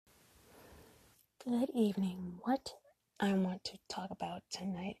Good evening. What I want to talk about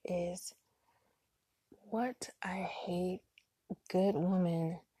tonight is what I hate good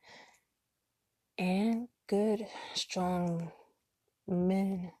women and good, strong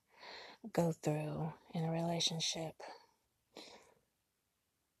men go through in a relationship.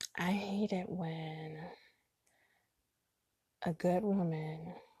 I hate it when a good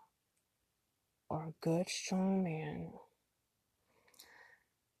woman or a good, strong man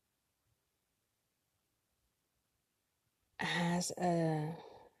has a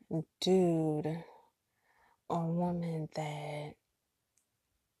dude or woman that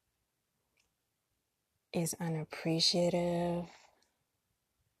is unappreciative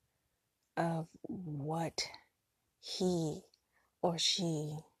of what he or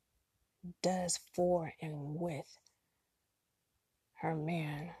she does for and with her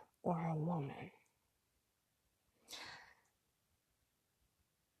man or her woman.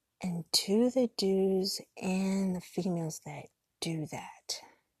 And to the dudes and the females that do that,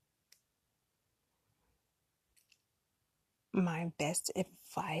 my best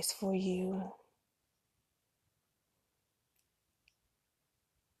advice for you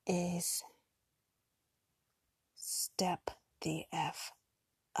is step the F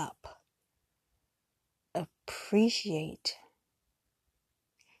up. Appreciate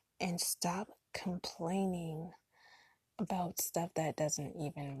and stop complaining about stuff that doesn't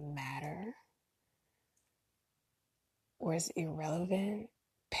even matter or is irrelevant,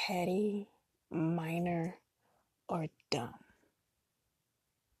 petty, minor, or dumb.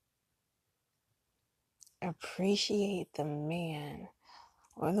 Appreciate the man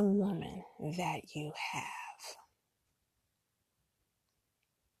or the woman that you have.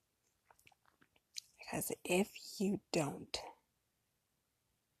 Because if you don't,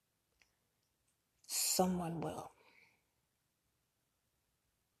 someone will.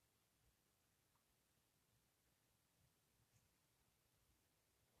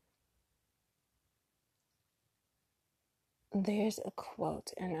 There's a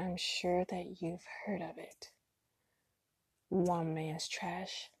quote, and I'm sure that you've heard of it. One man's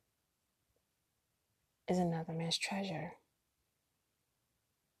trash is another man's treasure.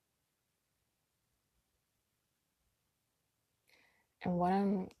 And what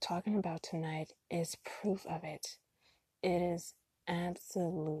I'm talking about tonight is proof of it. It is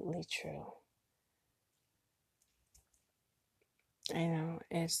absolutely true.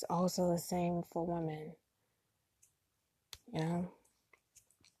 It's also the same for women.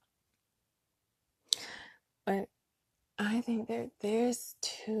 But I think that there's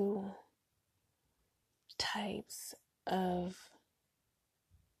two types of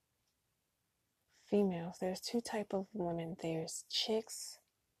females. There's two types of women. There's chicks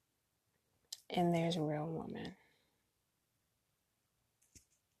and there's real women.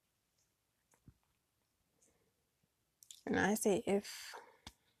 And I say if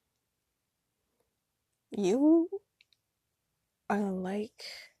you are like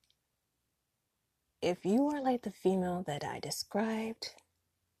the female that I described,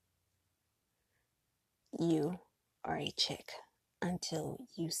 you are a chick until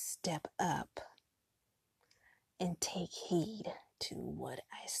you step up and take heed to what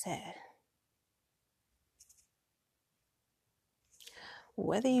I said.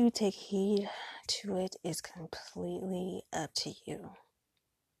 Whether you take heed to it is completely up to you.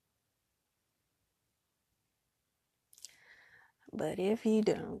 But if you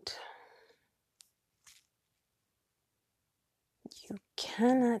don't, you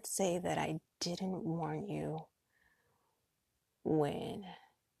cannot say that I didn't warn you when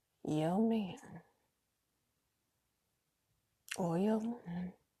your man or your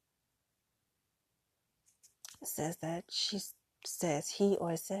woman says that he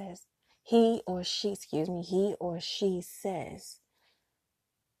or she says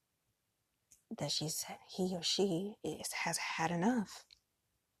that he or she has had enough.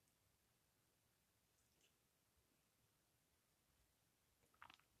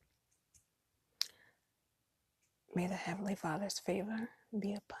 May the Heavenly Father's favor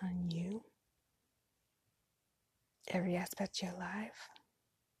be upon you, every aspect of your life,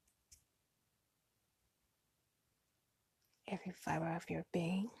 every fiber of your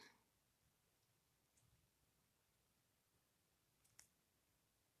being.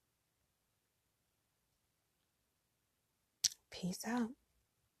 Peace out.